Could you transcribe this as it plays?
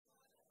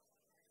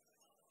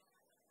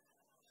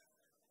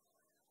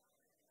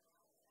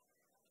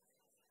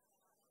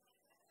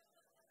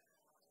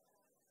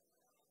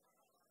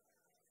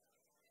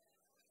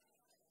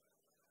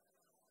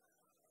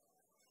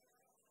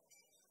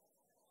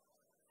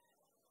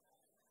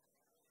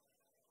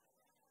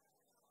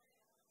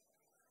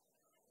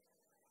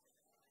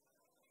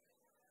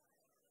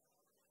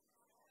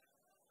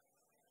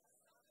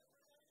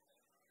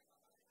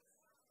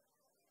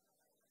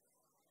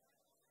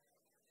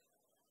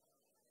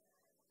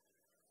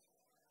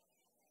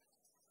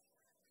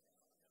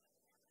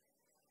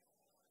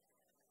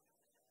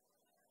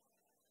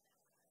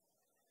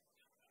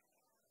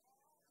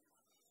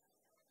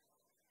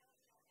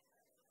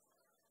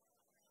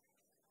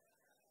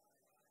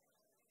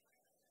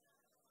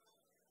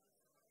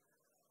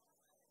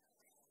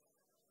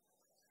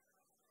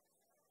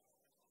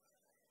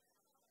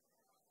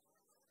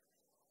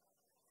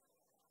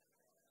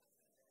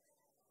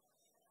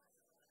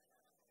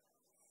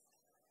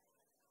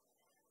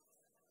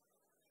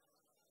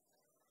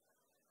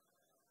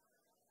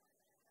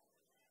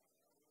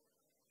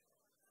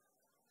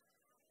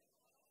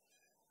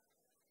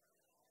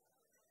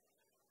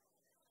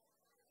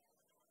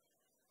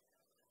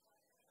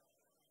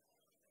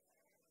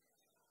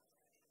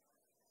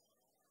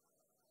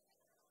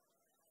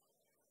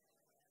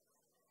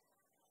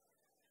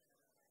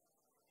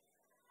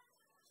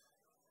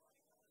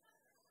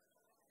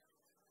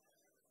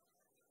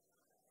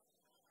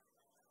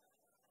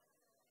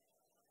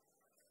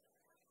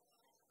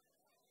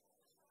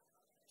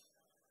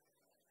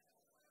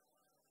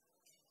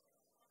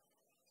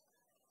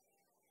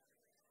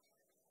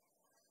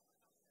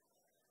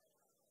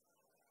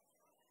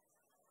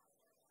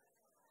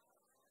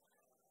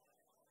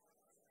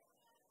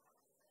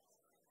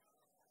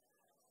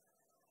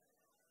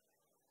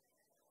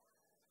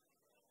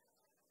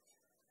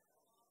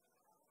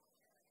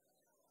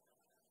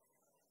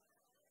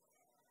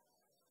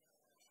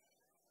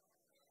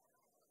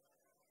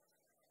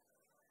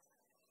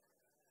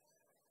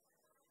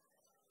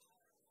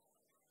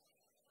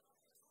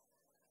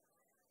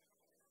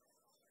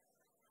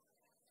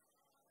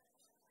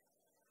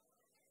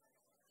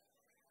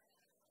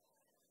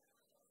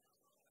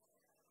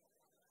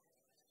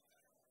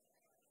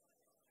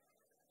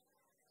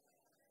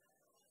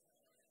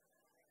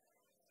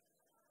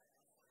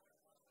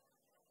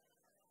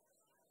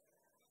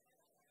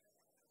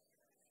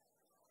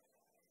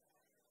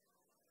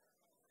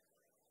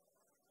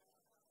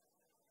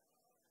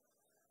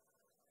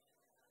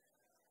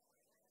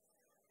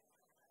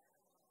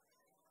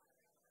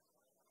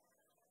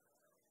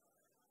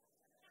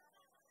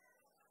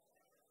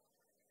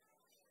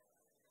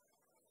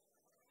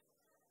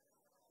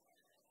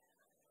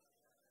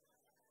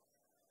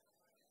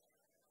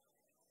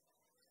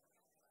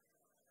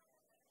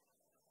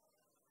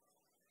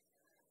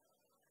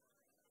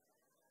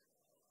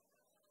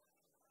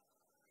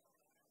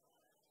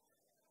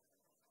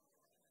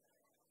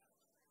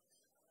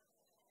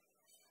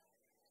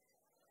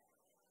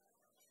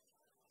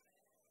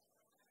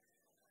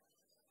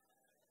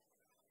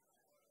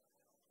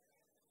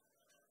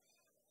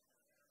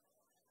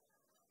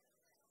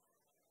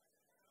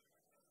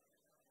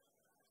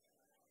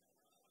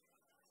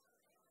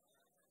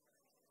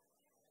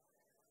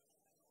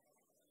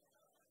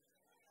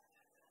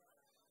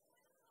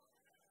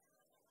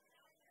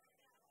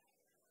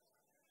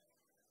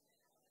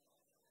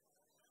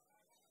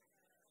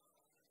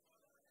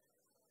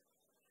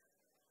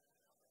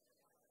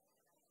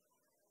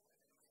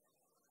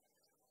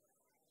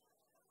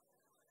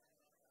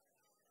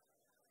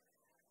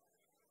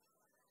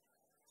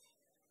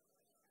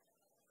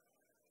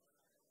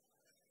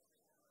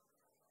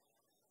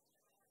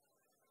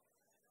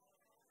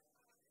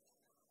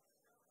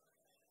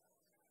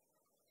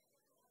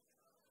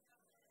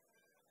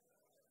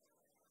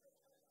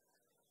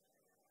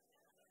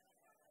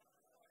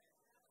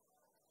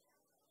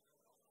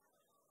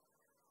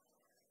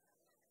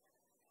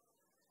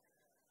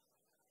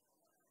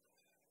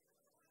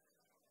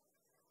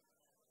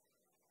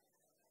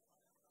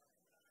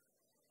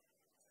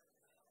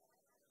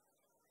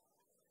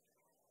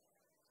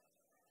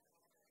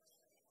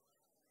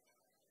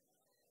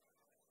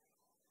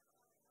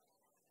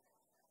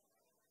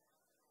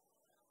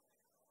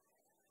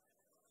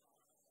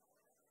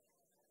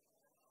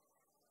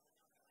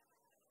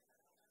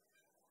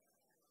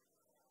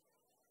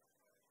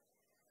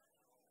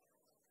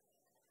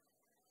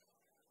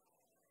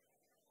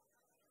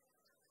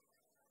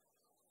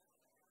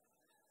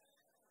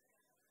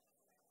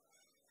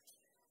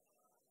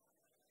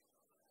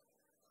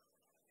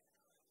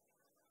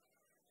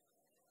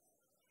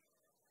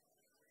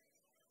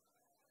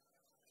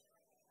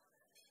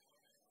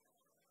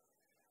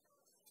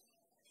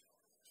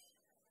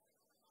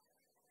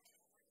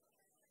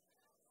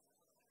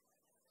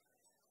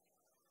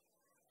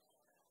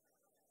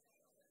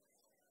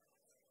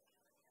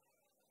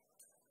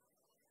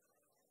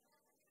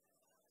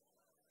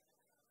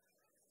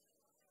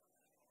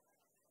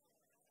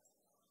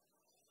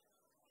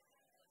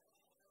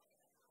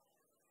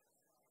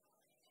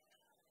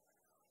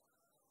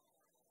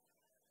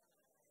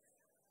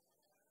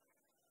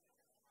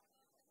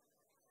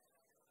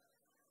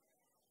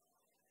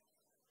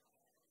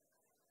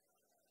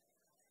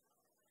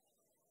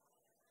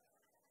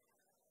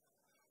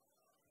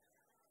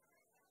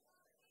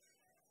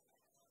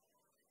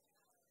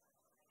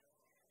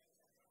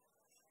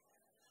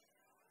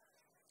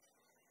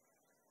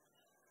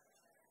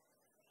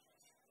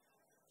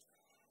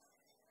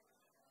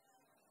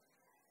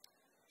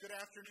Good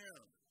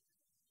afternoon.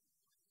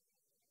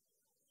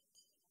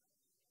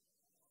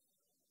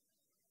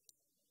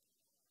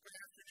 Good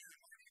afternoon.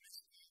 My name is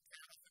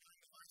Kenneth, and I'm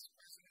the Vice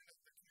President of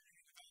the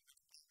Community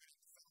Development Department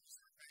at the Federal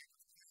Reserve Bank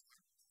of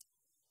Cleveland.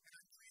 And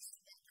I'm pleased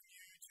to welcome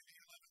you to the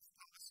 11th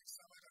Policy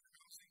Summit on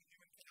Housing,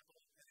 Human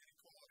Capital, and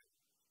Inequality.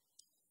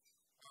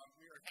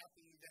 We are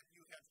happy that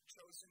you have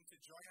chosen to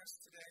join us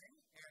today,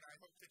 and I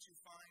hope that you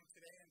find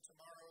today and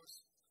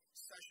tomorrow's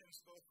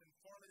sessions both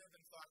informative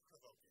and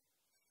thought-provoking.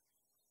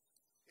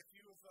 If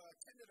you've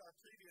attended our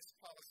previous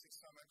policy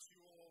summits,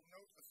 you will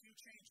note a few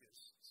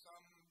changes,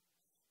 some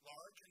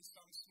large and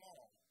some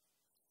small.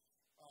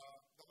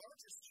 The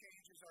largest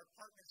change is our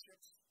partnership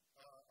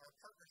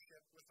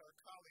with our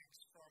colleagues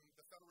from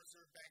the Federal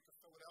Reserve Bank of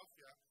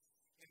Philadelphia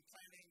in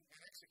planning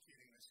and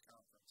executing this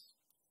conference.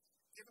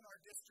 Given our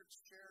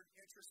district's shared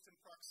interest and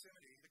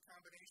proximity, the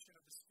combination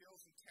of the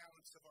skills and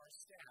talents of our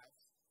staff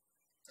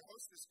to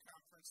host this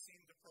conference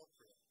seemed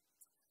appropriate.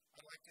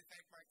 I'd like to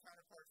thank my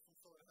counterpart from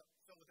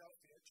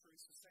Philadelphia,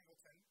 Teresa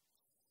Singleton,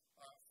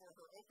 for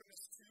her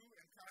openness to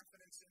and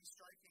confidence in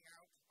striking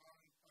out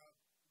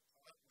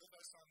with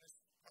us on this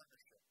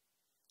partnership.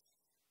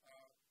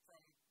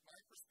 From my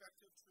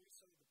perspective,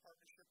 Teresa, the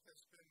partnership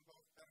has been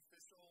both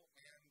beneficial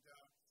and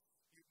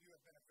you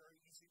have been a very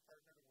easy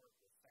partner to work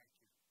with. Thank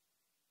you.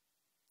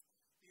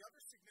 The other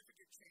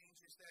significant change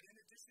is that in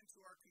addition to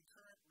our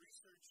concurrent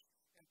research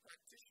and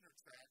practitioner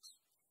tracks,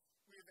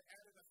 we have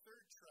added a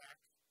third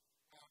track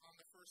on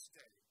the first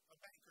day, a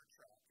banker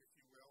track, if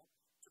you will,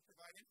 to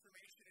provide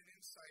information and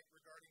insight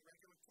regarding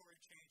regulatory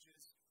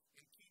changes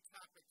in key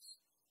topics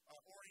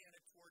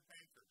oriented toward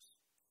bankers.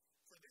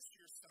 For this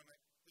year's summit,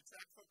 the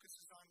track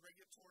focuses on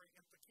regulatory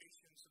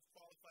implications of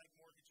qualified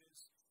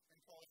mortgages and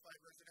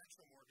qualified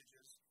residential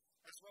mortgages,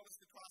 as well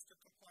as the cost of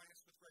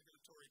compliance with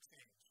regulatory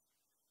change.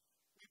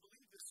 We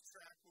believe this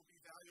track will be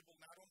valuable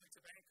not only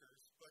to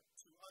bankers, but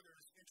to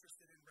others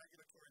interested in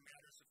regulatory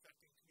matters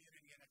affecting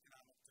community and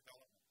economic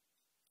development.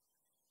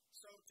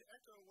 So, to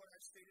echo what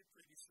I've stated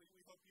previously,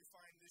 we hope you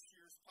find this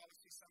year's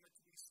Policy Summit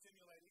to be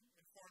stimulating,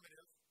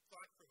 informative,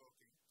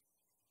 thought-provoking.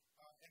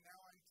 And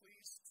now I'm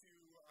pleased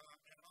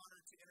and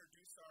honored to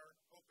introduce our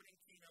opening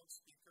keynote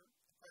speaker,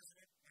 the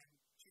President and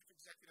Chief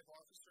Executive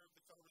Officer of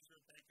the Federal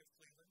Reserve Bank of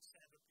Cleveland,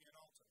 Sandra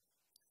Pianalto.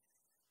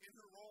 In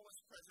her role as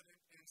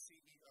President and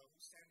CEO,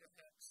 Sandra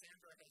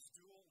has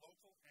dual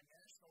local and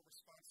national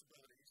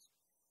responsibilities,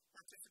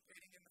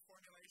 participating in the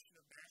formulation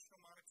of national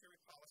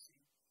monetary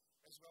policy,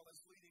 as well as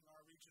leading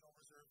our regional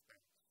reserve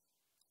bank.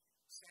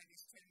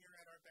 Sandy's tenure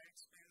at our bank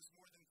spans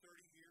more than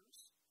 30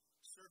 years,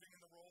 serving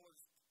in the role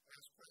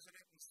as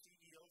President and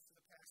CEO for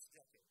the past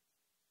decade.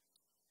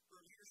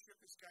 Her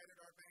leadership has guided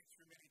our bank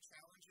through many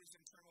challenges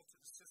internal to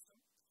the system,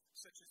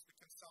 such as the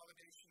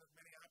consolidation of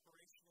many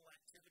operational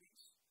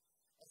activities,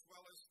 as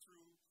well as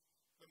through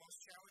the most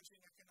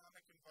challenging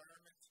economic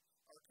environment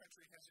our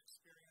country has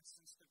experienced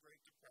since the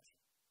Great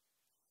Depression.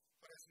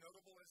 But as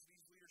notable as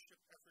these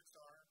leadership efforts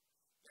are,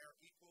 they are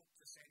equal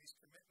to Sandy's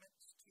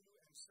commitments to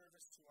and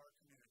service to our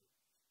community.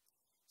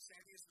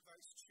 Sandy is the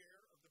Vice Chair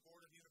of the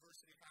Board of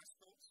University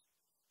Hospitals.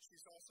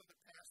 She's also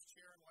the past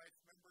Chair and life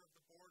member of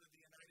the Board of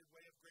the United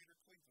Way of Greater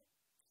Cleveland,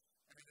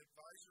 and an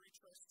advisory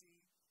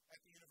trustee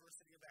at the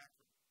University of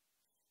Akron.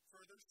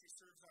 Further, she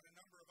serves on a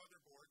number of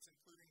other boards,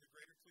 including the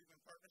Greater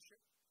Cleveland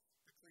Partnership,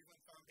 the Cleveland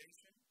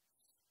Foundation,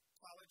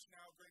 College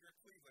Now Greater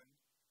Cleveland,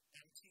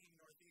 and Team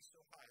Northeast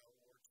Ohio,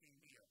 or Team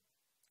NEO.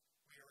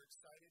 We are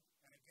excited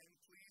and again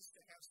pleased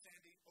to have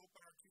Sandy open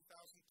our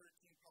 2013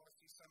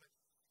 Policy Summit.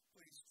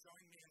 Please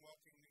join me in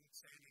welcoming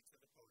Sandy to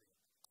the podium.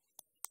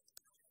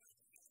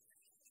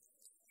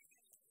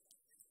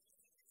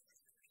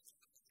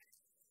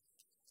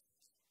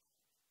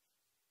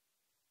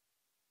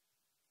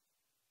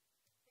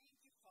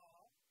 Thank you,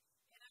 Paul.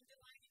 And I'm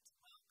delighted to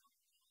welcome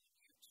all of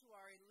you to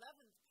our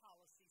 11th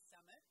Policy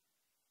Summit.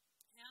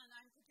 And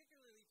I'm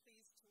particularly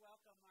pleased to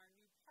welcome our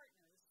new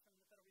partners from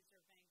the Federal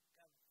Reserve Bank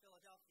of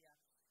Philadelphia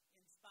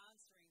in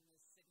sponsoring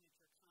this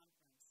signature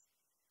conference.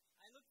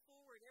 I look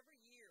forward every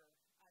year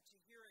to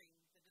hearing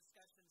the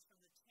discussions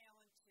from the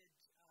talented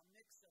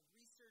mix of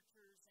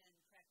researchers and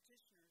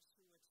practitioners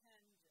who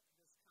attend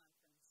this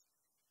conference.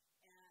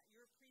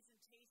 Your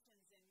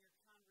presentations and your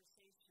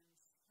conversations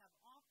have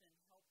often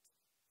helped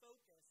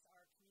focus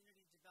our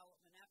community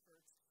development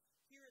efforts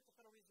here at the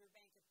Federal Reserve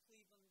Bank of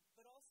Cleveland,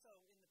 but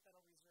also in the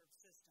Federal Reserve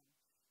System.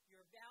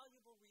 You're a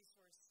valuable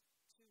resource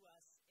to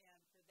us,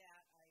 and for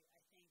that, I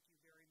thank you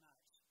very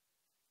much.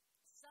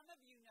 Some of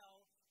you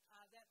know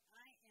that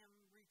I am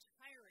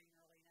retiring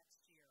early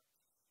next year,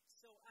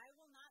 so I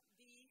will not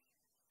be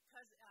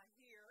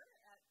here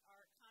at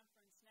our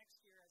conference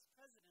next year as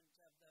president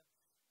of the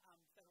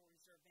Federal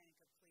Reserve Bank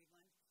of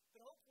Cleveland,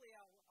 but hopefully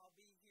I'll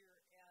be here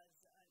as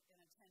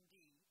an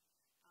attendee.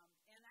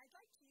 And I'd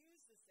like to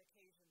use this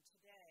occasion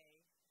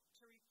today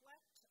to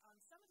reflect on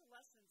some of the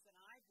lessons that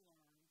I've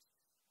learned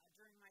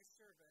during my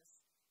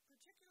service,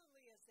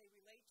 particularly as they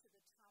relate to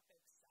the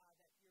topics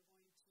that you're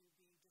going to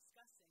be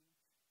discussing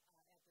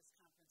at this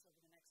conference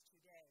over the next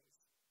 2 days.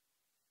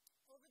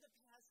 Over the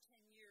past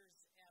 10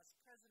 years as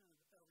president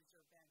of the Federal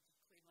Bank of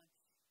Cleveland.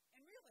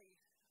 And really,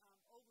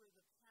 over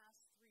the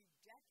past 3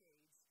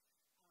 decades,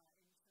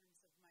 in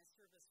terms of my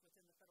service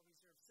within the Federal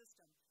Reserve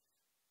System,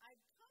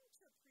 I've come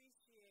to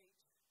appreciate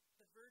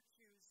the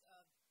virtues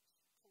of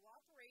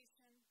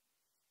cooperation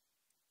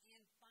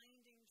and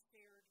finding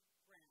shared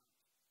ground.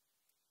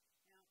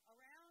 Now,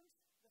 around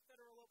the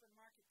Federal Open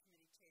Market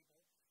Committee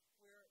table,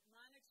 where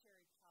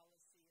monetary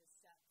policy is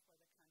set for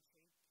the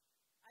country,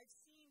 I've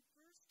seen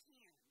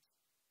firsthand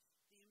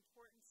the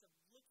importance of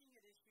looking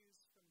at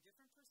issues from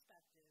different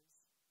perspectives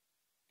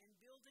and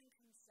building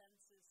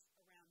consensus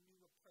around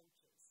new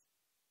approaches.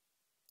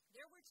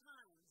 There were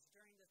times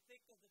during the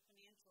thick of the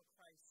financial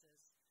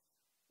crisis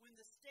when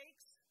the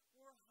stakes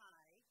were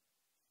high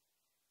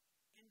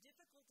and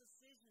difficult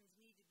decisions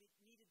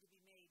needed to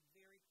be made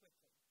very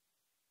quickly.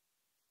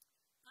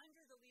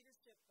 Under the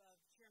leadership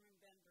of Chairman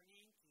Ben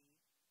Bernanke,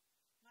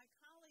 my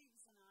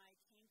colleagues and I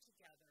came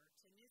together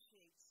to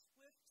initiate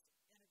swift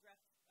and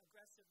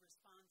aggressive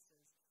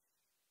responses,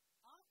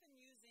 often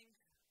using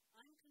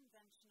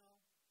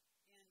unconventional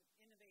and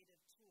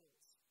innovative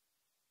tools.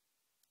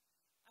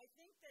 I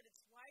think that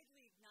it's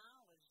widely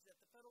acknowledged that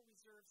the Federal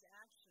Reserve's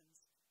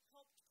actions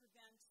helped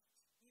prevent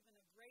even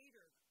a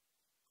greater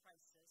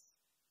crisis,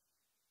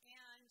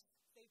 and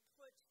they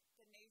put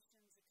the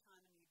nation's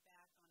economy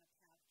back on a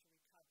path to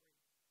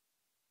recovery.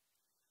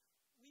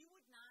 We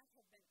would not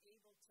have been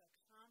able to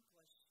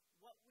accomplish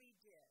what we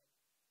did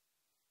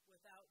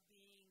without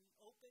being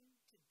open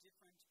to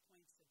different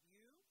points of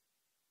view,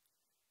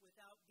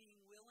 without being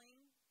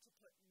willing to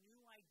put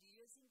new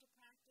ideas into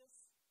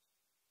practice,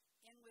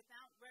 and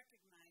without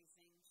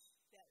recognizing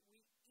that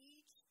we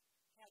each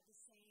had the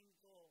same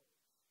goal.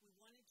 We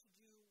wanted to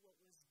do what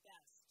was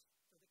best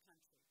for the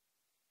country.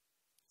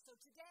 So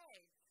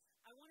today,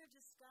 I want to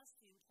discuss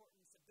the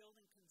importance of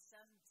building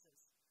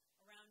consensus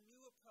around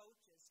new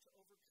approaches to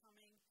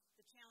overcoming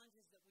the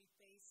challenges that we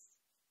face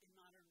in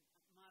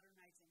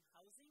modernizing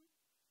housing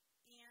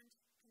and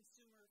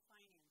consumer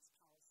finance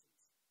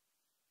policies.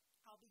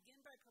 I'll begin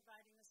by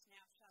providing a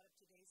snapshot of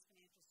today's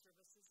financial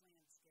services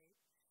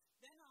landscape.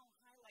 Then I'll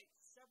highlight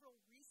several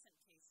recent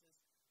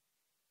cases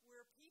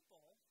where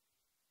people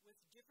with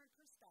different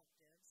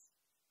perspectives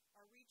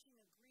are reaching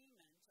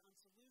agreement on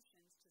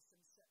solutions to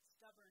some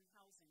stubborn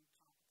housing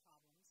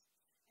problems.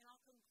 And I'll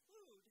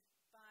conclude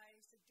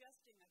by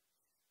suggesting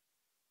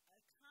a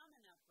common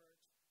effort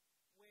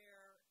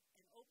where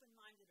an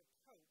open-minded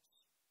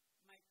approach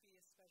might be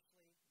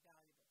especially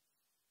valuable.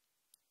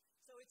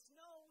 So it's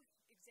no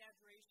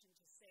exaggeration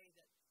to say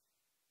that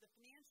the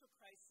financial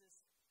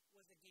crisis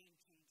was a game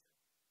changer.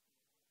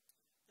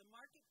 The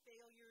market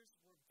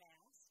failures were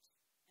vast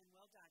and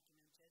well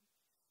documented,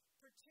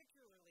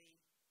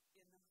 particularly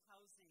in the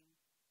housing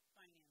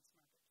finance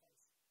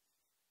marketplace.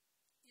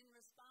 In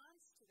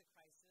response to the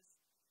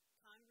crisis,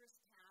 Congress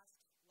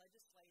passed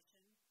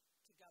legislation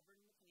to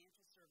govern the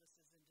financial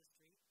services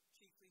industry,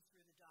 chiefly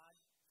through the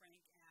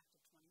Dodd-Frank Act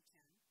of 2010.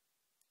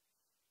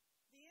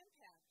 The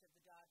impact of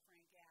the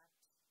Dodd-Frank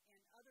Act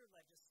and other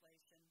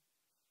legislation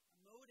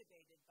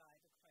motivated by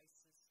the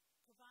crisis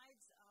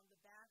provides the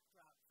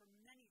backdrop for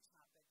many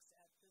topics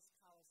at this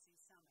policy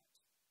summit.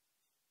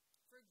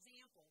 For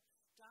example,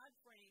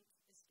 Dodd-Frank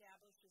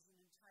establishes an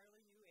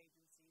entirely new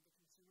agency,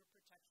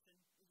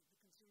 the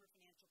Consumer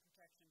Financial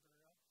Protection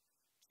Bureau,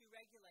 to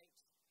regulate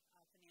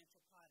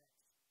financial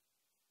products.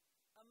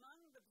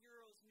 Among the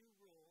Bureau's new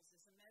rules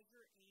is a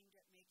measure aimed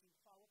at making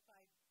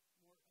qualified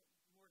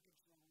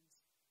mortgage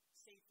loans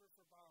safer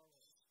for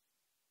borrowers.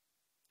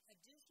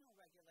 Additional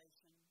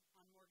regulation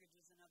on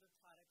mortgages and other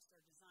products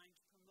are designed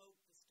to promote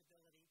the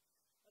stability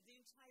of the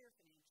entire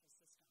financial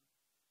system.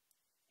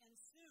 And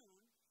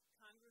soon,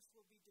 Congress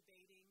will be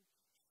debating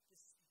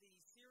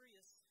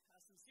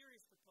some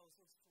serious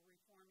proposals for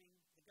reforming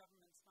the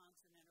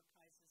government-sponsored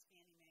enterprises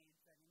Fannie Mae and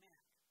Freddie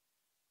Mac.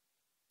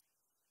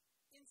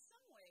 In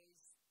some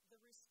ways, the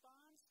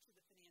response to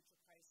the financial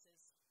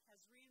crisis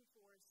has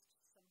reinforced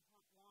some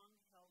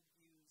long-held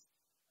views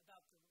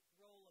about the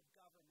role of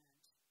government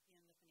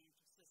in the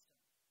financial system.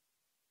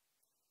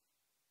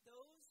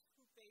 Those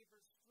who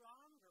favor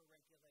stronger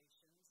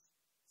regulations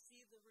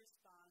see the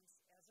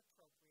response as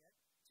appropriate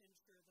to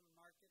ensure that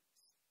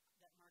markets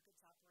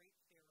operate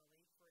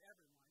fairly for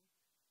everyone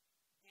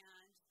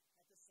and,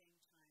 at the same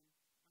time,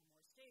 are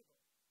more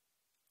stable.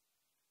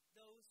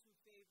 Those who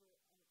favor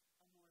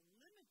a more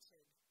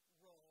limited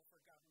role for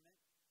government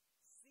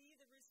see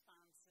the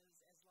responses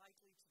as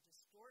likely to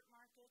distort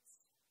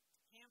markets,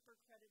 hamper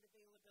credit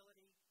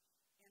availability,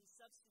 and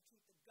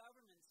substitute the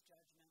government's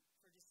judgment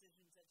for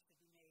decisions that should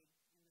be made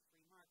in the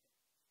free market.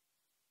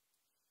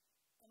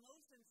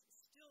 Emotions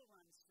still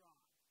run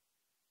strong.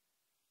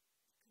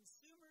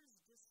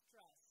 Consumers'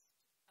 distrust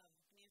of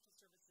the financial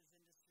services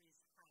industry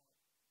is high.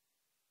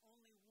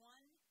 Only 1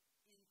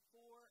 in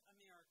 4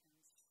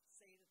 Americans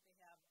say that they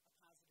have a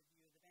positive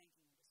view of the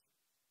banking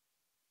industry.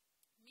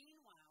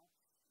 Meanwhile,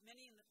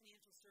 many in the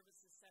financial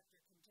services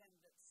sector contend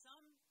that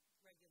some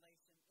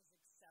regulation is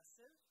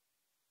excessive,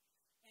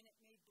 and it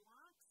may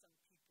block some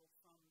people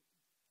from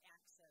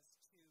access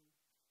to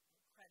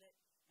credit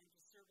and to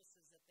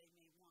services that they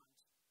may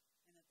want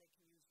and that they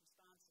can use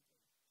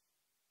responsibly.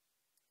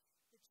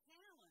 The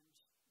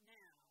challenge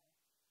now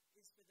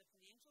is for the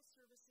financial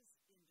services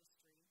industry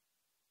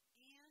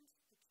and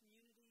the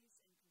communities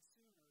and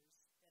consumers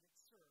that it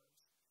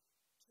serves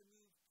to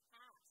move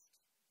past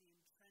the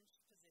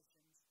entrenched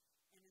positions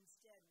and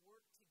instead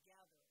work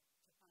together to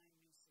find new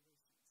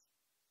solutions.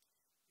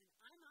 And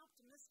I'm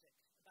optimistic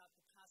about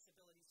the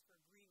possibilities for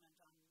agreement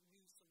on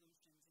new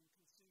solutions in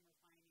consumer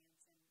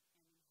finance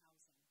and in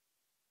housing.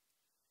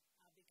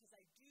 Because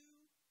I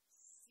do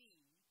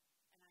see,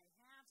 and I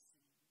have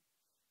seen,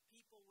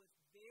 people with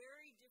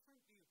very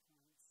different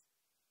viewpoints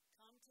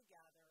come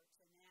together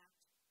to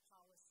enact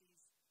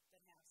policies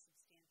that have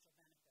substantial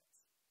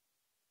benefits.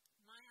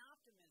 My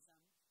optimism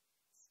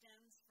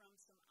stems from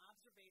some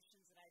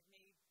observations that I've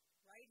made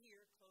right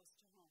here close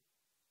to home.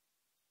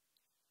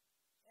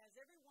 As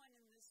everyone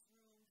in this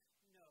room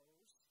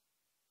knows,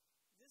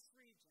 this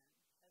region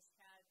has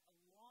had a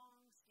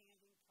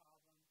long-standing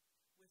problem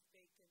with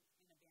vacant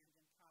and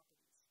abandoned properties.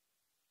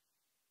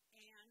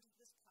 And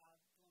this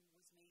problem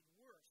was made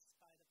worse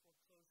by the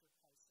foreclosure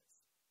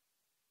crisis.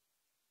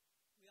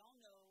 We all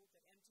know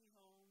that empty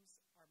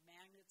homes are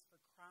magnets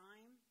for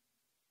crime,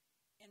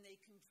 and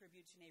they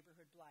contribute to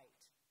neighborhood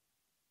blight.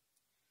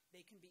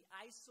 They can be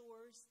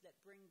eyesores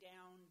that bring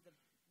down the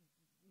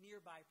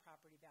nearby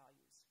property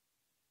values.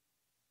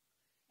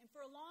 And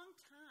for a long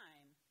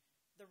time,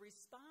 the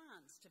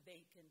response to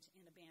vacant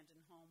and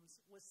abandoned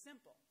homes was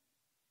simple: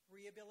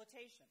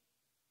 rehabilitation.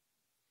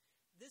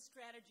 This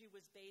strategy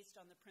was based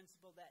on the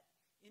principle that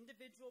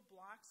individual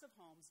blocks of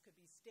homes could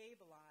be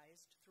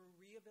stabilized through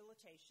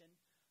rehabilitation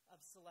of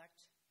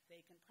select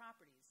vacant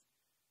properties,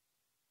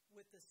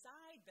 with the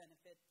side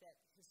benefit that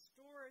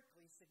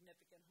historically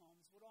significant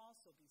homes would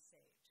also be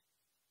saved.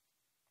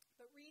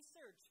 But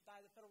research by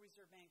the Federal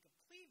Reserve Bank of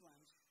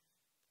Cleveland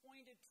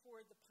pointed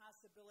toward the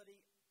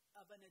possibility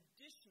of an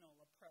additional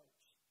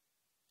approach.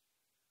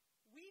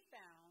 We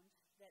found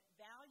that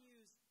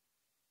values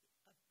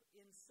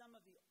in some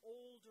of the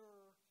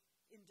older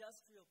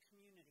industrial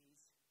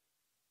communities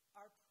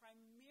are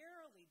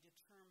primarily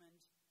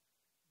determined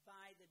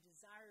by the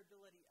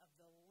desirability of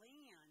the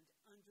land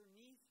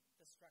underneath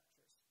the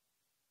structures.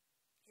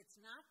 It's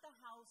not the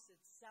house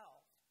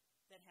itself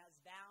that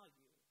has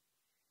value.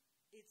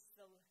 It's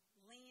the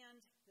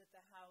land that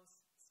the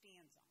house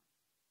stands on.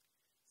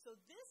 So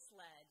this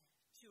led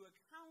to a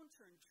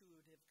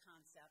counterintuitive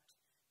concept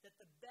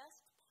that the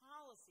best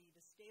policy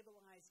to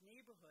stabilize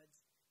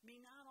neighborhoods may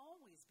not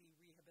always be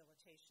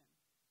rehabilitation.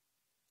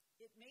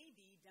 It may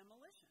be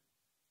demolition.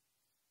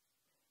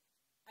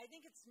 I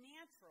think it's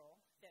natural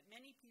that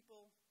many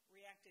people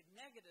reacted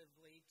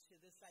negatively to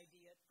this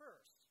idea at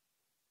first.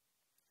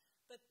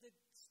 But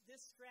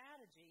this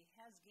strategy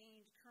has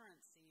gained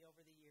currency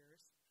over the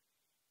years,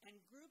 and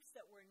groups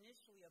that were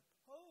initially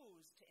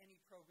opposed to any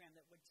program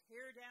that would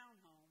tear down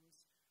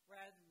homes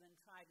rather than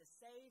try to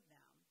save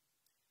them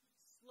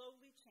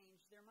slowly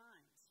changed their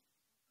minds.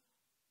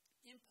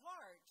 In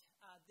part,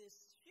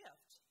 this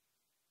shift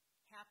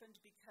happened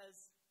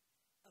because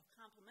of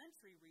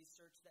complementary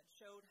research that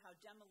showed how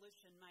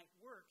demolition might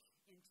work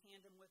in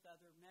tandem with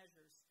other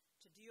measures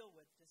to deal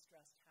with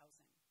distressed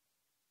housing.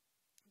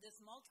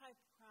 This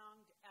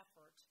multi-pronged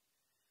effort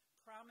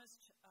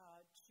promised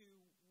to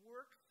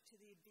work to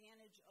the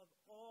advantage of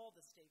all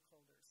the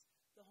stakeholders,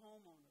 the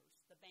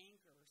homeowners, the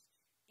bankers,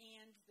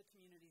 and the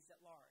communities at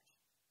large.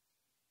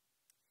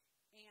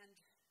 And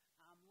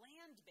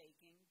land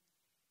banking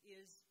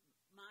is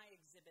my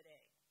Exhibit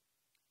A.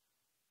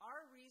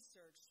 Our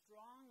research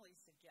strongly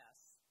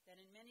suggests that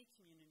in many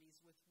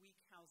communities with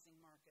weak housing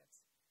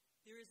markets,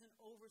 there is an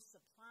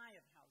oversupply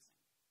of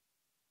housing.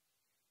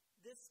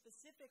 This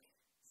specific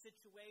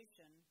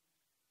situation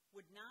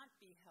would not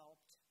be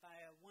helped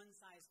by a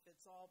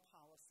one-size-fits-all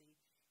policy.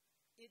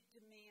 It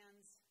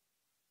demands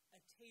a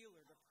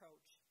tailored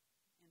approach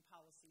in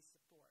policy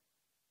support.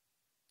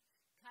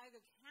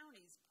 Cuyahoga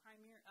County's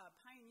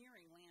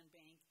pioneering land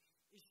bank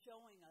is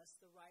showing us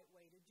the right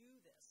way to do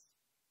this.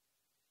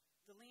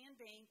 The land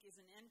bank is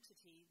an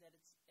entity that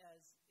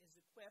is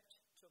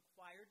equipped to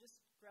acquire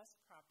distressed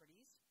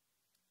properties,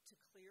 to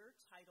clear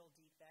title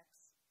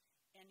defects,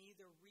 and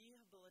either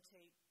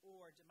rehabilitate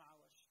or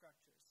demolish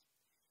structures.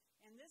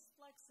 And this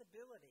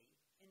flexibility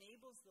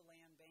enables the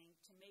land bank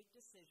to make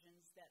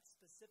decisions that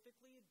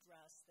specifically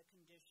address the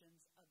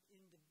conditions of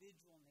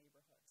individual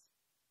neighborhoods.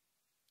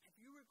 If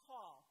you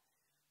recall,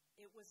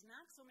 it was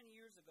not so many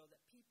years ago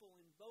that people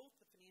in both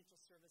the financial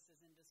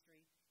services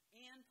industry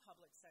and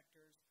public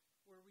sectors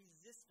were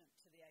resistant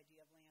to the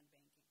idea of land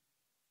banking.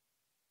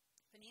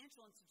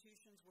 Financial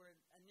institutions were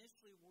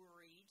initially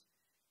worried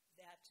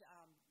that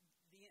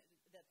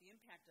the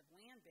impact of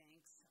land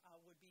banks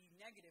would be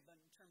negative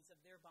in terms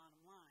of their bottom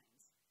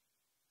lines.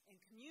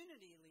 And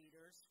community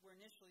leaders were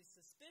initially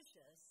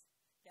suspicious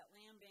that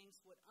land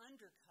banks would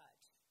undercut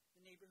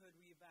the neighborhood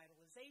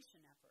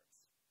revitalization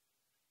efforts.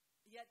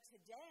 Yet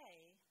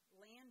today,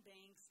 land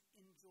banks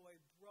enjoy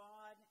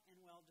broad and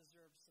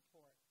well-deserved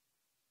support.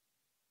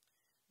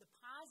 The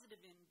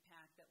positive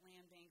impact that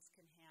land banks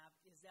can have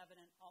is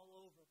evident all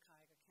over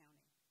Cuyahoga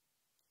County.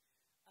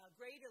 A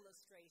great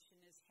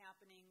illustration is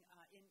happening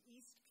in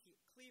East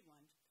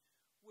Cleveland,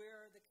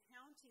 where the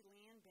county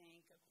land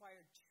bank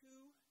acquired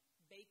 2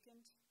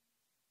 vacant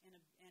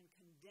and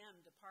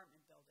condemned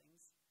apartment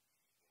buildings.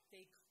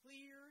 They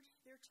cleared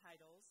their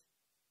titles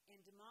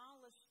and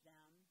demolished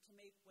them to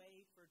make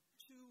way for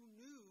 2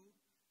 new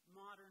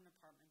modern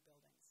apartment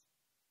buildings.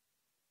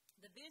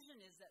 The vision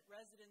is that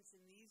residents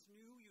in these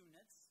new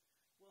units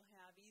will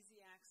have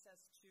easy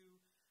access to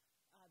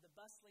the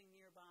bustling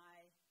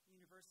nearby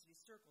University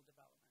Circle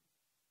development.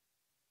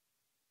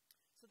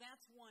 So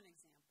that's one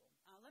example.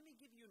 Let me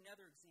give you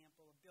another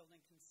example of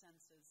building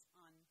consensus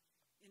on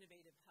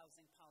innovative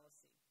housing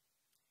policy.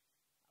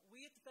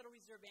 We at the Federal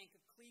Reserve Bank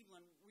of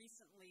Cleveland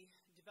recently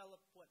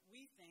developed what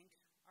we think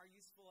are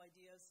useful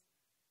ideas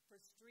for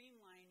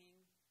streamlining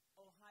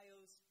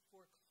Ohio's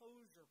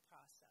foreclosure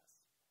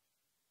process.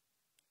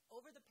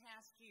 Over the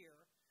past year,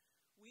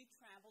 we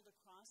traveled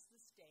across the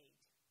state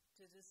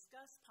to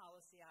discuss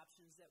policy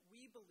options that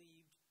we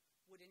believed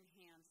would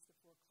enhance the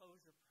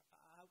foreclosure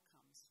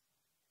outcomes.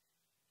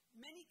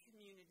 Many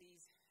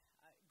communities,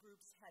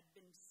 groups had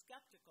been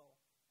skeptical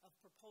of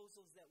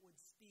proposals that would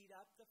speed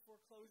up the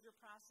foreclosure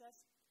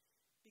process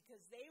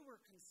because they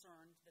were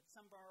concerned that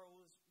some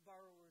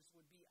borrowers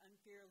would be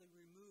unfairly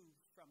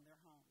removed from their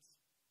homes.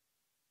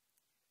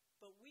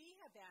 But we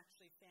have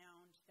actually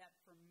found that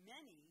for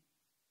many,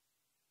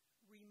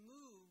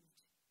 removed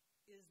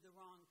is the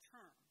wrong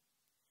term.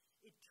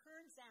 It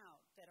turns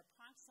out that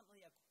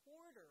approximately a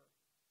quarter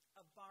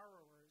of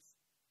borrowers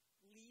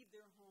leave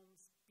their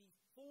homes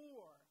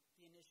before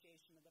the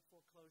initiation of the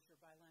foreclosure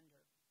by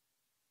lender,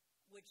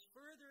 which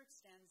further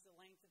extends the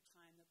length of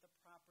time that the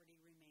property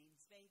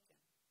remains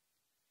vacant.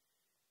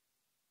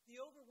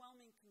 The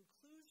overwhelming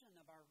conclusion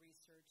of our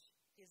research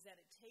is that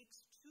it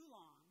takes too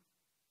long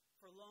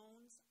for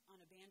loans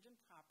on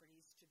abandoned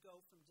properties to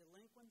go from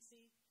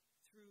delinquency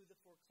through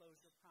the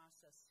foreclosure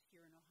process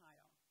here in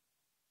Ohio.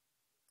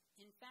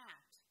 In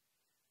fact,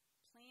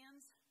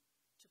 plans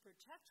to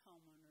protect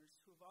homeowners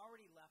who have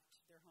already left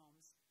their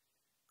homes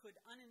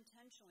could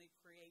unintentionally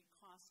create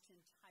costs to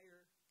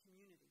entire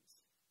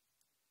communities.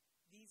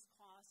 These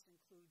costs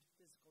include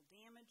physical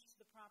damage to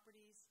the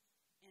properties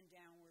and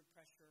downward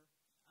pressure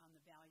on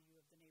the value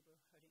of the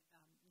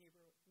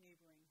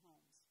neighboring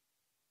homes.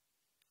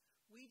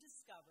 We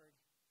discovered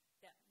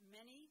that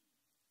many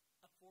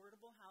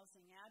affordable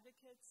housing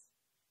advocates,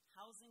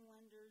 housing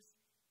lenders,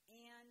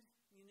 and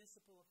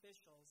municipal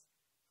officials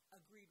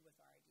agreed with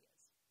our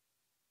ideas.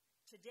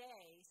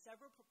 Today,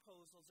 several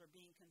proposals are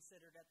being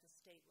considered at the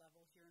state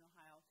level here in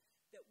Ohio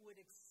that would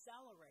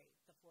accelerate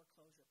the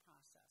foreclosure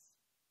process.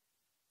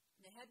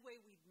 The headway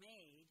we've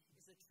made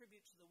is a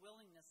tribute to the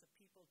willingness of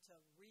people to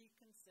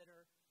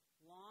reconsider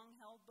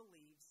long-held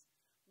beliefs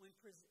when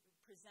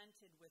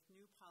presented with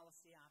new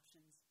policy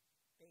options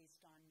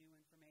based on new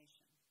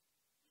information.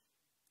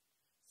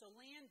 So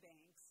land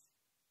banks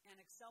and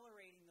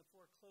accelerating the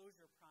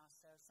foreclosure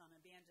process on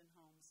abandoned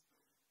homes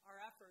are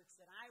efforts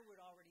that I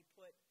would already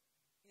put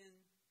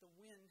in the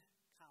win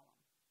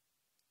column.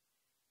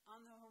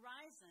 On the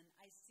horizon,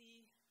 I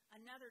see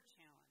another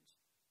challenge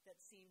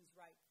that seems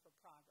ripe for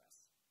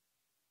progress: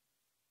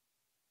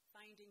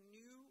 finding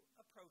new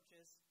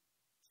approaches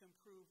to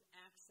improve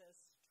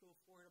access to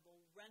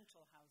affordable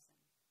rental housing.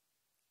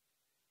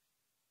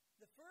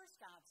 The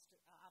first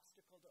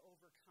obstacle to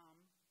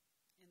overcome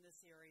in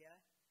this area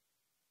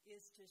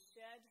is to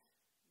shed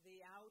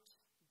the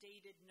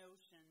outdated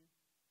notion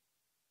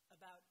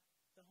about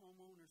the home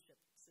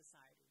ownership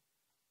society.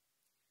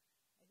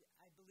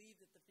 I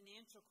believe that the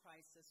financial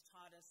crisis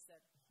taught us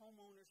that home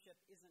ownership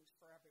isn't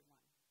for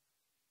everyone.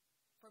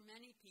 For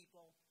many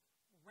people,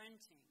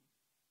 renting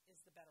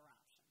is the better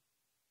option.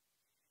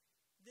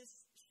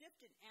 This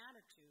shift in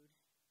attitude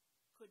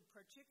could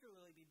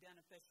particularly be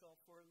beneficial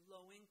for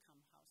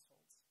low-income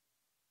households.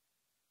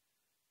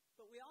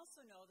 But we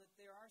also know that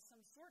there are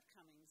some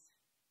shortcomings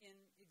in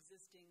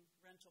existing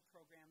rental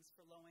programs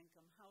for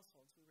low-income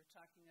households. We were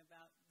talking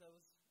about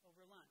those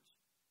over lunch.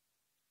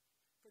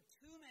 For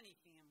too many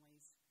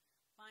families,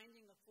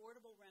 finding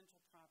affordable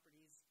rental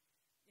properties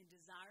in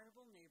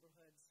desirable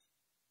neighborhoods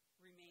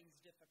remains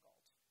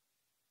difficult.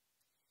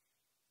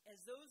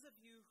 As those of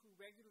you who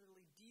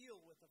regularly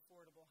deal with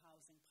affordable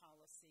housing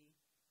policy,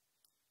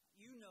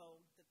 you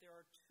know that there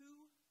are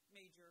 2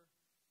 major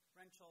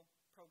rental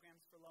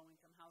programs for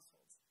low-income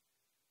households.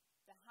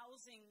 The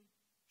Housing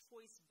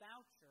Choice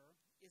Voucher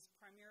is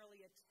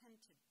primarily a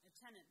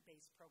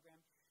tenant-based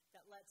program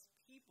that lets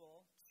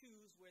people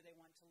choose where they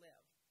want to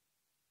live,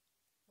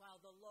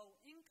 while the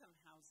Low-Income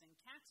Housing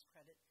Tax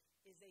Credit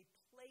is a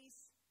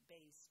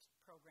place-based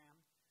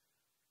program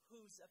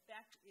whose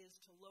effect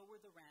is to lower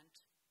the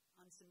rent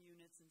on some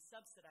units in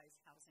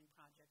subsidized housing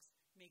projects,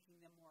 making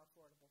them more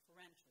affordable for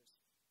renters.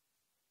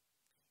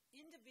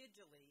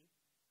 Individually,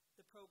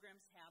 the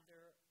programs have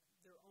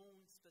their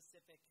own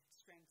specific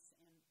strengths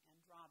and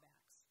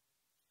drawbacks.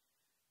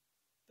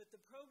 But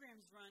the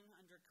programs run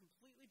under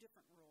completely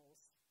different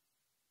rules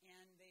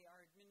and they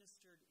are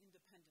administered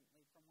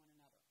independently from one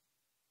another.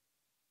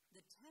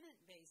 The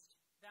tenant-based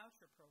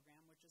voucher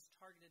program, which is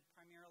targeted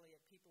primarily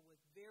at people with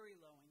very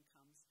low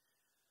incomes,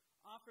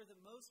 offer the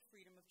most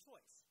freedom of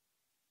choice.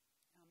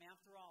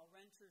 After all,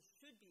 renters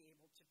should be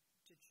able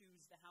to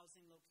choose the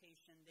housing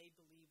location they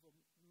believe will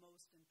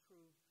most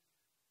improve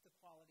the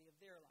quality of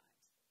their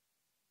lives.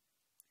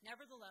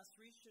 Nevertheless,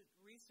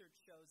 research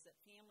shows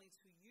that families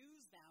who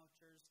use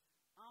vouchers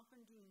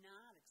often do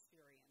not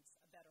experience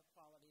a better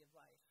quality of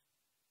life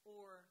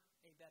or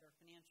a better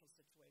financial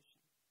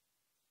situation.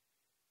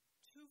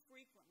 Too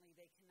frequently,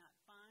 they cannot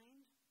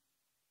find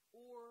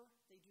or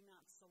they do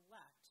not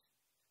select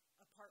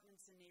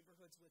apartments in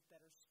neighborhoods with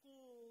better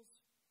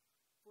schools,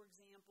 for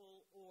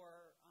example,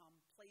 or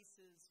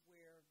places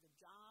where the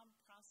job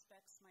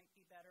prospects might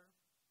be better.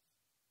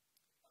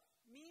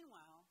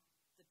 Meanwhile,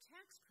 the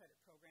tax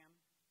credit program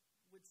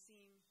would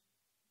seem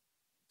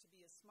to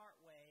be a smart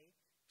way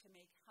to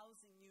make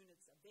housing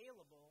units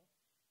available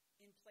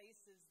in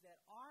places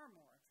that are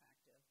more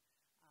attractive,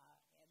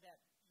 that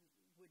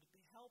would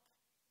help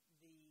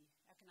the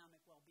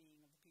economic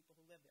well-being of the people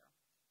who live there.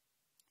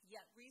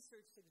 Yet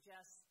research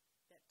suggests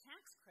that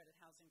tax credit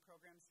housing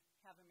programs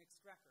have a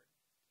mixed record.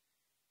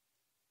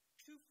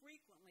 Too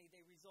frequently,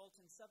 they result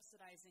in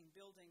subsidizing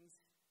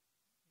buildings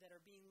that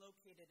are being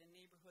located in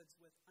neighborhoods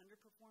with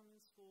underperforming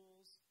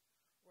schools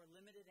or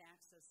limited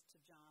access to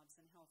jobs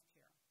and health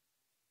care.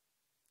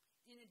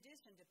 In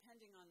addition,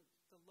 depending on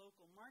the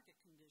local market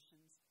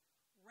conditions,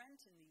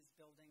 rent in these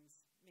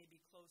buildings may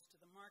be close to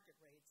the market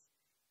rates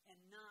and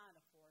not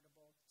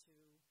affordable to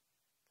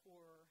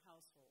poorer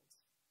households.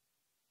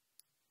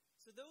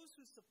 So those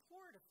who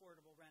support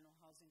affordable rental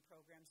housing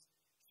programs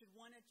should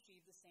want to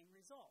achieve the same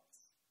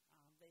results.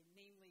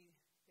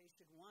 They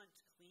should want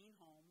clean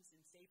homes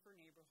in safer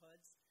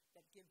neighborhoods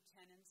that give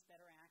tenants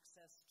better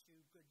access to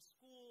good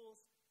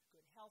schools,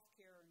 good health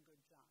care, and good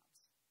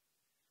jobs.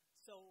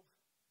 So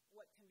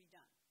what can be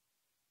done?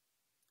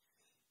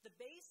 The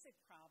basic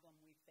problem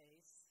we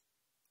face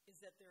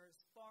is that there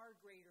is far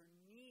greater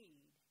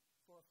need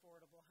for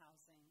affordable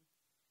housing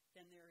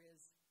than there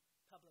is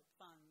public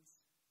funds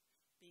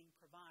being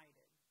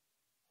provided.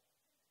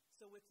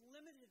 So with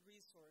limited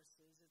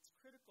resources, it's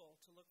critical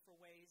to look for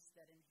ways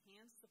that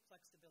enhance the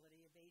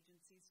flexibility of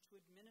agencies to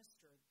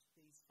administer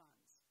these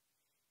funds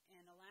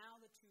and allow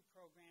the two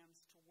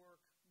programs to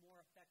work more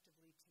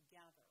effectively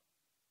together.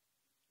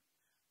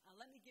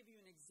 Let me give you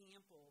an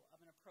example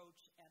of an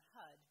approach at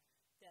HUD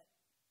that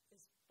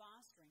is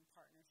fostering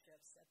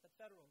partnerships at the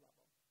federal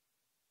level.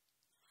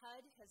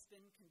 HUD has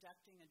been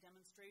conducting a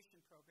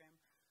demonstration program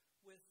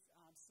with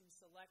some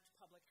select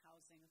public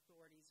housing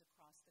authorities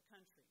across the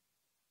country.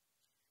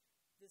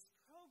 This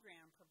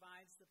program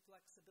provides the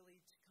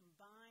flexibility to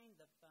combine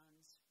the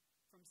funds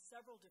from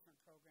several different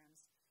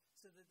programs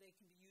so that they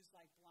can be used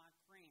like block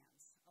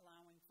grants,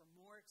 allowing for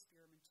more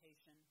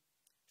experimentation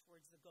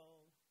towards the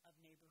goal of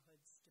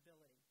neighborhood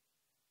stability.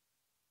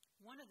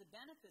 One of the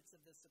benefits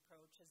of this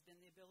approach has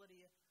been the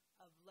ability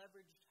of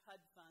leveraged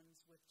HUD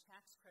funds with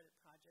tax credit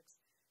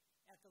projects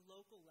at the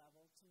local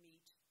level to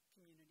meet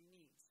community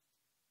needs.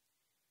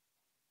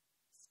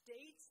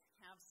 States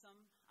have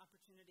some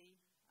opportunity,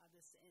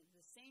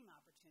 the same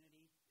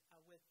opportunity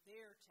with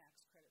their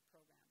tax credit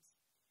programs.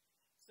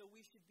 So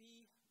we should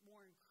be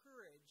more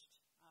encouraged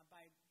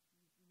by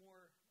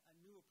more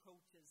new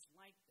approaches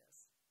like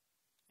this,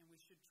 and we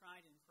should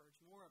try to encourage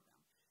more of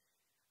them.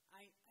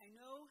 I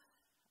know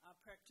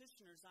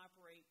practitioners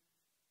operate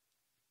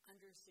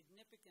under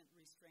significant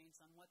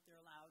restraints on what they're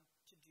allowed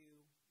to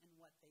do and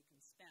what they can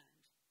spend.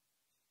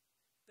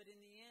 But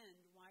in the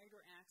end,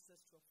 wider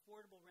access to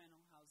affordable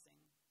rental housing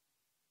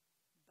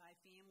by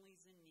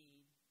families in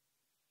need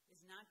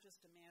is not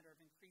just a matter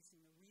of increasing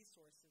the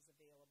resources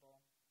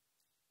available.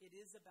 It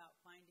is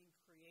about finding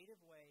creative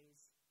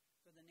ways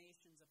for the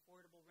nation's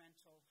affordable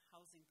rental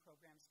housing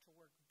programs to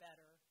work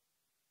better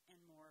and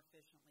more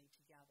efficiently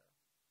together.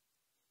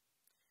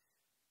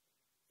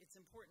 It's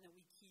important that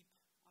we keep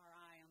our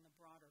eye on the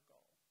broader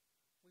goal.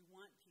 We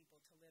want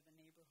people to live in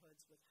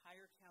neighborhoods with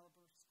higher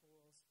caliber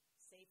schools,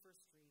 safer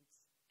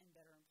streets, and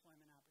better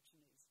employment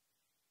opportunities.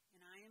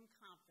 And I am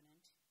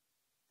confident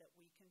that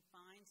we can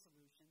find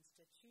solutions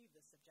to achieve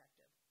this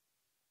objective.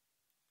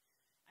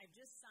 I've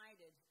just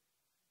cited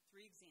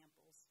 3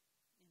 examples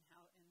in the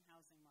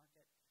housing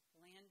market: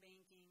 land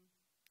banking,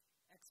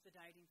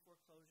 expediting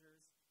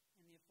foreclosures,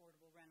 and the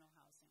affordable rental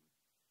housing,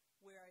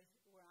 where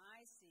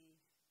I see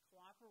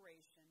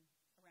cooperation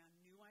around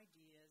new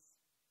ideas,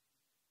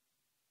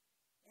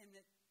 and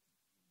that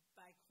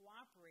by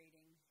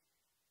cooperating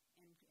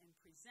and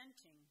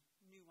presenting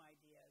new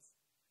ideas,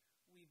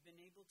 we've been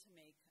able to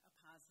make a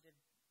positive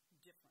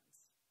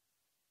difference.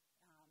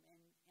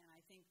 And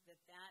I think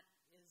that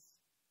is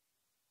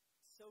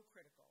so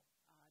critical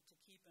to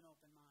keep an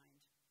open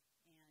mind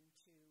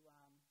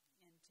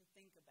and to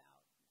think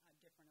about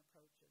different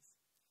approaches.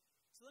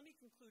 So let me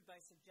conclude by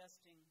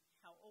suggesting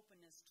how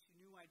openness to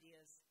new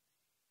ideas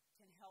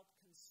can help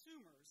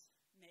consumers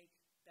make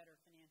better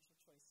financial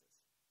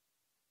choices.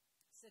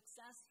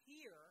 Success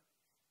here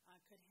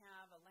could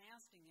have a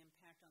lasting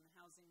impact on the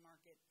housing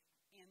market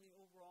and the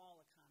overall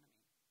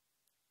economy.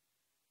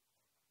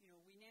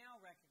 We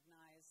now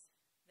recognize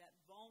that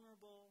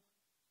vulnerable,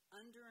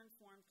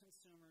 underinformed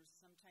consumers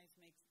sometimes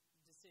make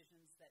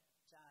decisions that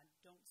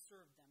don't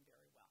serve them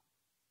very well.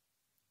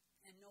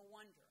 And no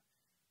wonder.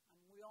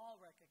 We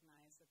all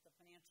recognize that the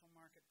financial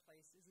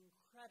marketplace is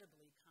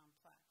incredibly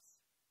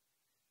complex.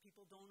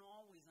 People don't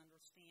always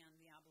understand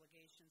the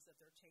obligations that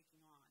they're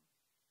taking on.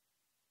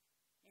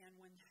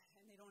 And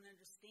they don't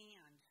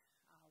understand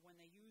when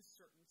they use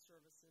certain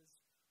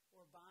services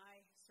or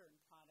buy certain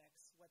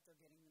products what they're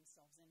getting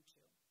themselves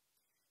into.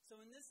 So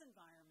in this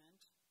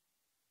environment,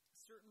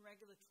 certain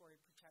regulatory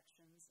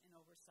protections and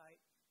oversight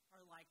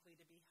are likely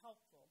to be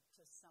helpful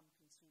to some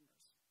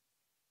consumers.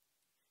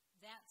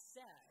 That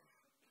said,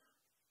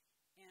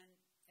 and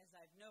as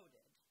I've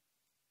noted,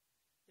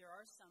 there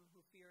are some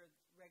who fear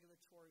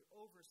regulatory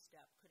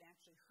overstep could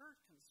actually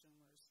hurt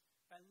consumers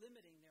by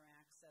limiting their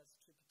access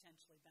to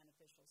potentially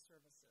beneficial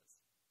services.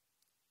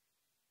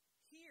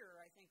 Here,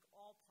 I think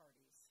all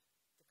parties,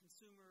 the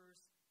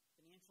consumers,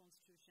 financial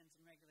institutions,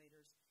 and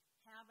regulators,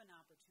 have an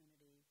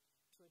opportunity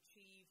to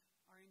achieve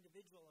our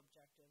individual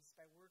objectives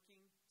by working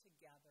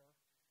together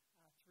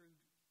through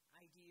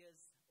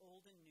ideas,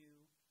 old and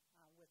new,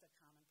 with a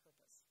common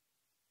purpose.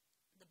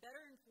 The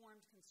better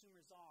informed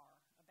consumers are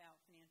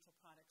about financial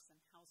products and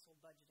household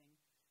budgeting,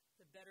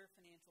 the better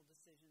financial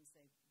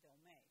decisions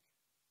they'll make.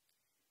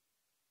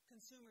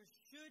 Consumers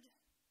should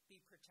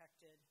be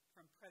protected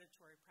from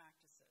predatory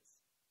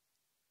practices,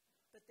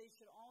 but they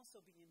should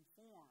also be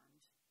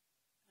informed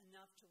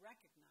enough to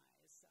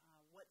recognize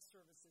what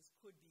services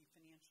could be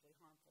financially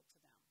harmful to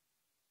them.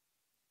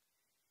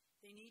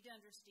 They need to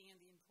understand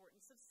the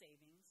importance of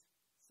savings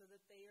so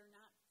that they are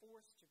not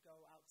forced to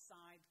go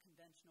outside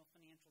conventional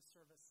financial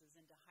services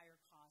into higher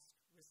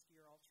cost,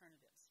 riskier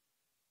alternatives.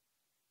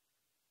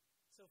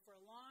 So for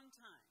a long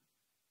time,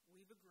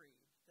 we've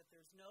agreed that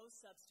there's no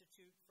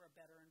substitute for a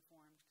better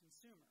informed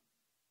consumer.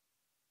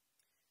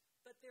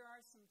 But there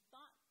are some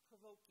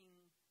thought-provoking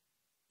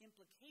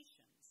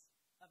implications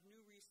of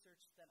new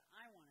research that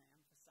I want to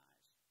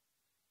emphasize.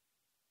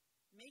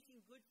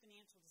 Making good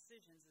financial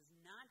decisions is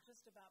not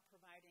just about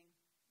providing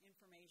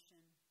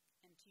information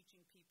and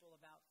teaching people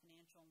about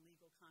financial and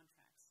legal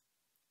contracts.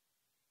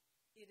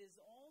 It is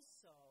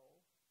also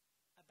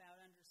about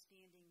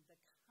understanding the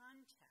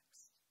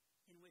context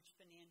in which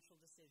financial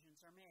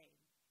decisions are made.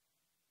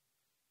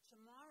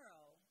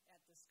 Tomorrow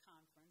at this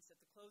conference, at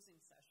the closing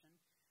session,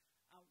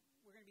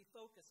 we're going to be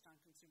focused on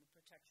consumer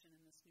protection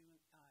in this new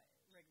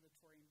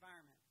regulatory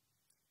environment.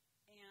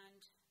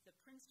 And the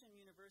Princeton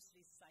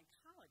University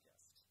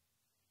psychologist,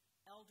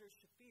 Elder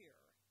Shafir,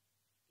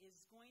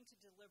 is going to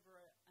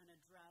deliver an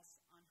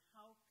address on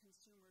how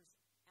consumers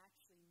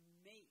actually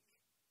make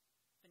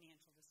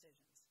financial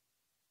decisions.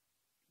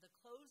 The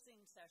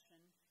closing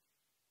session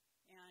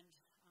and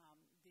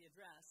the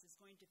address is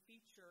going to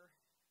feature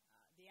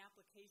the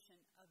application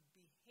of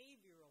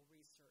behavioral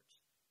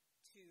research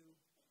to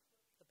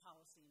the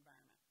policy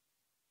environment.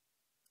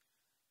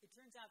 It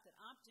turns out that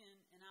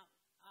opt-in and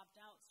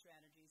opt-out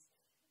strategies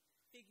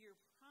figure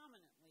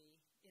prominently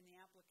in the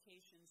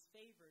applications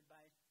favored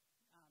by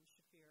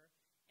Shafir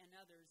and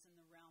others in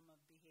the realm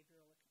of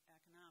behavioral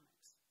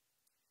economics.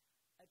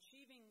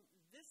 Achieving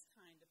this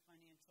kind of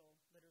financial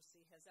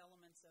literacy has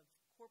elements of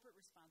corporate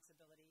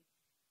responsibility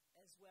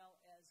as well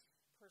as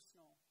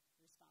personal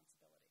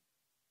responsibility.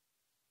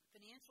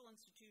 Financial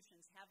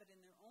institutions have it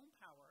in their own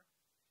power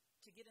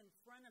to get in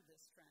front of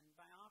this trend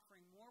by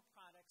offering more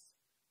products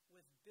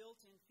with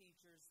built-in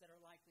features that are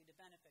likely to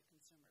benefit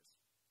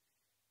consumers.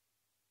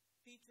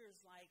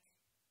 Features like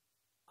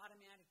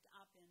automatic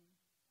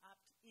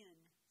opt-in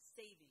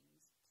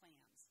savings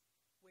plans,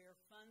 where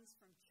funds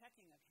from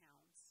checking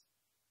accounts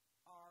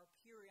are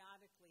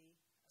periodically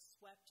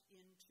swept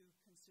into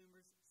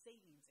consumers'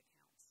 savings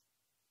accounts.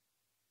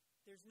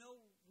 There's no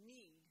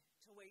need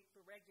to wait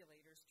for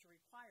regulators to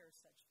require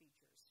such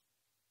features.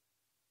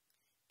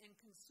 And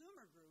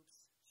consumer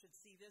groups should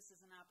see this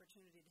as an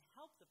opportunity to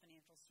help the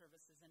financial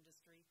services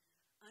industry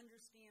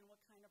understand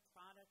what kind of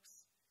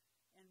products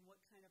and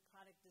what kind of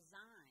product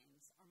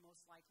designs are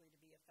most likely to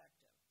be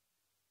effective.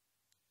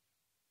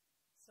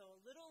 So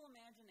a little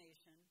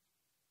imagination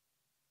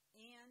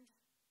and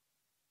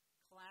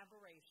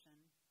collaboration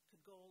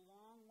could go a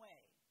long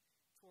way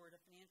toward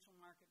a financial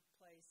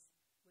marketplace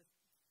with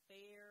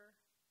fair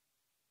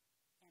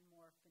and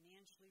more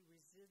financially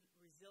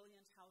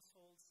resilient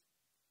households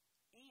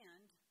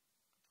and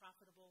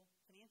profitable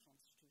financial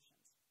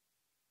institutions.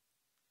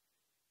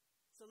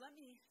 So let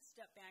me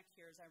step back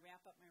here as I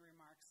wrap up my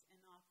remarks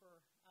and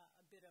offer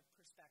a bit of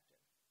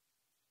perspective.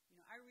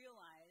 I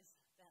realize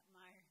that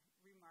my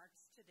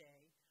remarks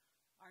today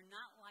are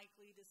not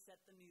likely to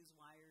set the news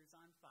wires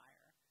on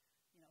fire.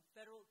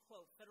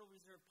 Federal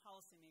Reserve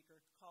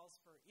policymaker calls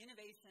for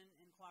innovation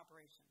and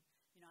cooperation.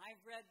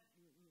 I've read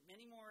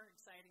many more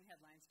exciting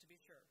headlines, to be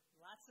sure.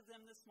 Lots of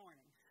them this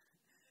morning.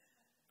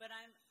 But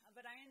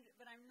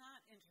I'm not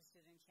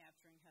interested in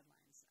capturing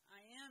headlines. I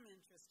am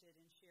interested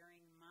in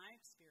sharing my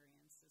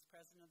experience as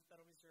President of the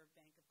Federal Reserve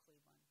Bank of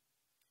Cleveland,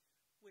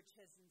 which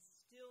has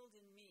instilled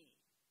in me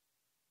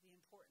the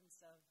importance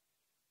of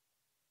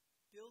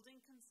building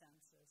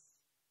consensus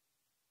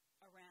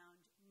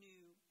around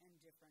new and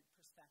different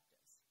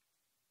perspectives.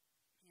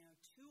 You know,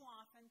 too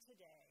often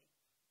today,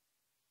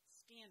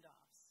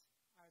 standoffs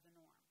are the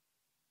norm.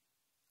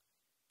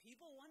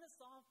 People want to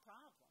solve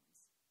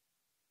problems,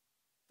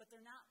 but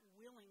they're not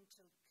willing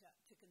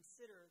to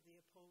consider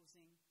the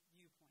opposing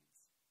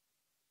viewpoints.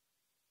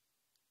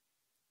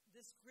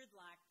 This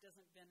gridlock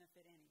doesn't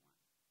benefit anyone.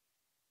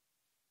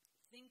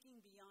 Thinking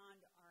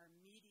beyond our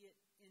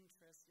immediate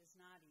interest is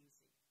not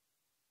easy.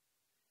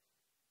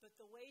 But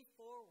the way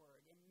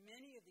forward in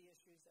many of the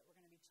issues that we're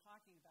going to be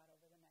talking about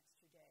over the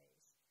next 2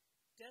 days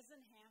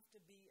doesn't have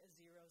to be a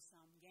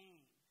zero-sum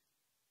game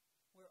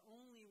where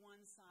only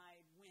one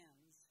side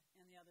wins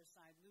and the other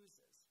side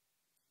loses.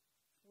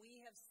 We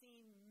have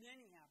seen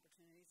many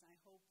opportunities, and I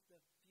hope the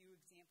few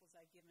examples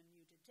I've given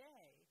you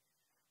today,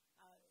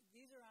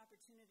 these are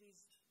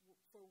opportunities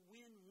for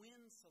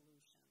win-win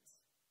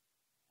solutions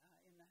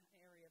in the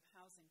area of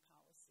housing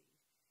policy.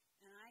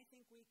 And I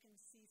think we can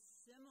see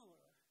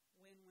similar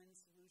win-win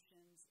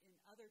solutions in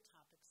other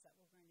topics that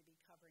we're going to be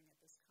covering at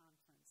this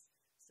conference,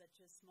 such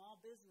as small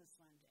business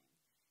lending,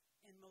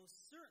 and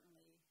most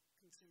certainly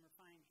consumer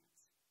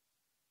finance.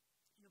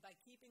 You know, by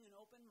keeping an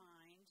open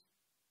mind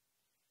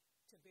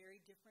to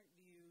very different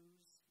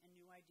views and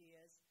new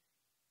ideas,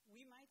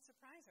 we might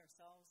surprise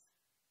ourselves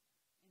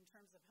in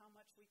terms of how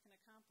much we can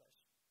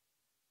accomplish.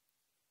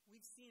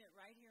 We've seen it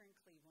right here in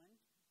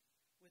Cleveland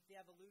with the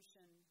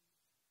evolution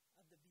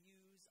of the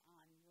views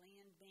on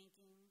land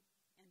banking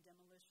and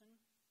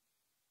demolition.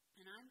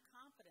 And I'm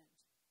confident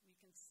we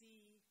can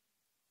see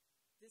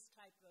this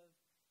type of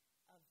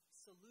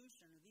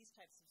solution, or these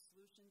types of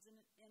solutions, in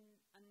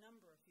a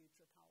number of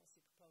future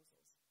policy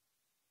proposals.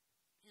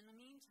 In the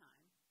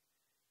meantime,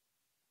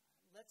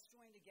 let's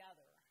join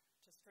together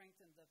to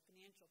strengthen the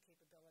financial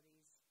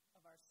capabilities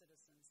of our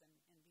citizens and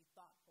be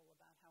thoughtful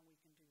about how we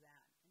can do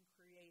that and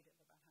creative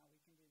about how we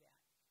can do that.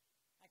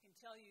 I can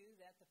tell you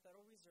that the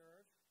Federal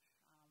Reserve,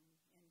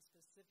 and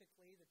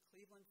specifically the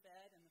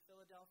ClevelandFed and the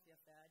Philadelphia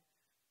Fed,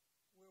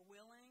 we're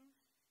willing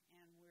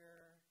and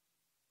we're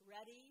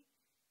ready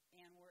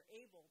and we're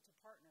able to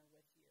partner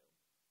with you.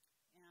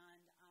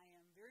 And I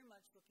am very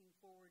much looking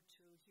forward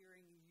to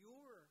hearing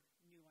your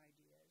new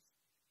ideas.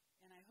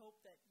 And I hope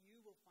that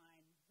you will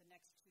find the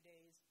next 2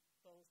 days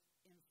both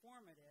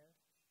informative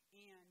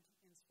and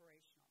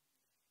inspirational.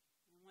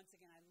 And once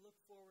again, I look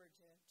forward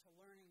to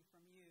learning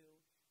from you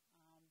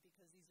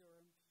because these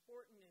are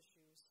important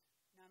issues,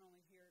 not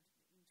only here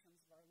in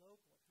terms of our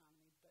local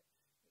economy, but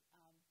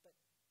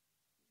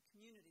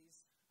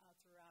communities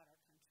throughout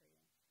our country.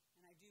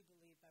 And I do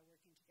believe by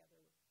working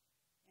together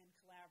and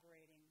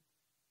collaborating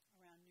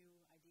around new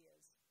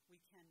ideas,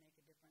 we can make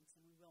a difference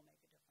and we will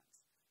make a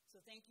difference. So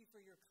thank you for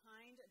your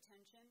kind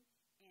attention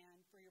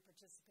and for your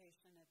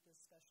participation at this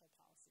special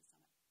policy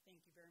summit.